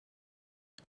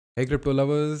Hey crypto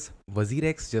lovers,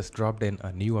 WazirX just dropped in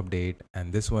a new update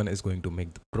and this one is going to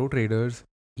make the pro traders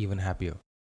even happier.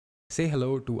 Say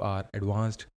hello to our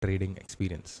advanced trading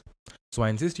experience. So I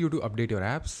insist you to update your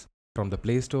apps from the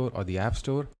Play Store or the App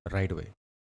Store right away.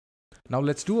 Now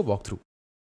let's do a walkthrough.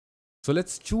 So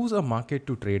let's choose a market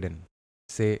to trade in,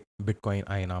 say Bitcoin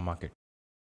INR market.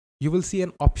 You will see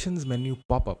an options menu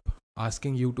pop up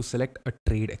asking you to select a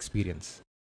trade experience.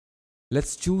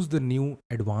 Let's choose the new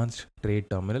advanced trade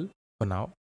terminal for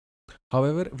now.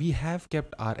 However, we have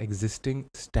kept our existing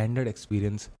standard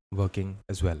experience working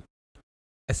as well.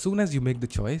 As soon as you make the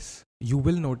choice, you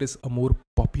will notice a more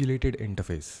populated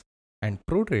interface and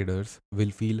pro traders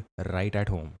will feel right at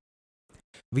home.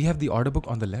 We have the order book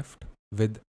on the left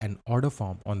with an order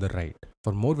form on the right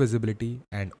for more visibility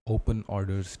and open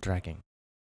orders tracking.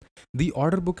 The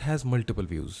order book has multiple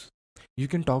views. You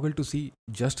can toggle to see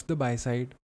just the buy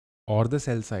side or the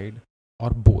sell side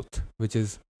or both, which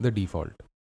is the default.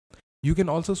 You can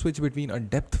also switch between a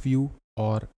depth view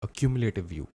or a cumulative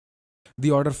view.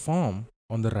 The order form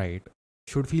on the right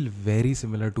should feel very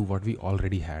similar to what we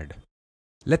already had.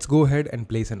 Let's go ahead and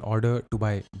place an order to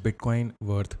buy Bitcoin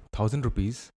worth 1000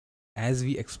 rupees as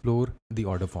we explore the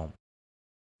order form.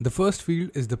 The first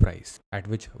field is the price at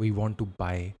which we want to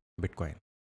buy Bitcoin.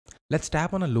 Let's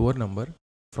tap on a lower number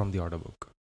from the order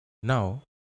book. Now,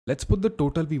 let's put the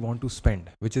total we want to spend,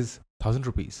 which is 1000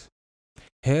 rupees.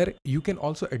 Here, you can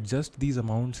also adjust these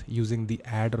amounts using the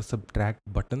add or subtract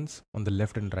buttons on the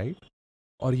left and right,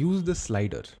 or use the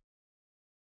slider.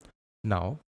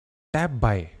 Now, tap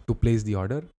buy to place the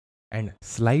order and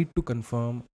slide to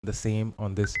confirm the same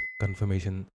on this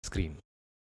confirmation screen.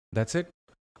 That's it.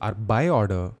 Our buy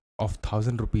order of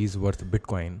 1000 rupees worth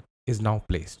Bitcoin is now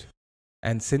placed.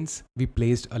 And since we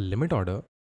placed a limit order,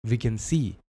 we can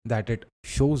see that it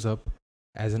shows up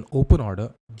as an open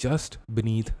order just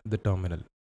beneath the terminal.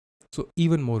 So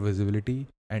even more visibility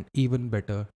and even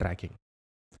better tracking.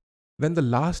 When the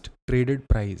last traded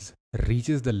price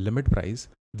reaches the limit price,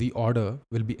 the order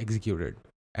will be executed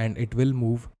and it will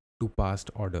move to past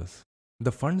orders.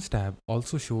 The funds tab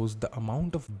also shows the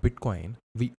amount of Bitcoin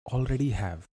we already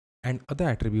have and other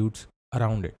attributes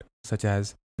around it, such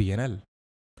as PNL.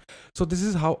 So this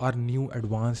is how our new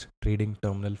advanced trading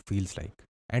terminal feels like.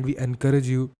 And we encourage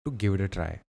you to give it a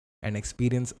try and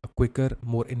experience a quicker,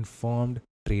 more informed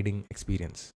trading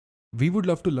experience. We would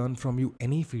love to learn from you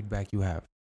any feedback you have.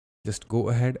 Just go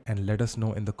ahead and let us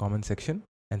know in the comment section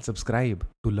and subscribe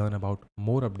to learn about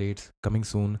more updates coming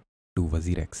soon to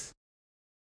WazirX.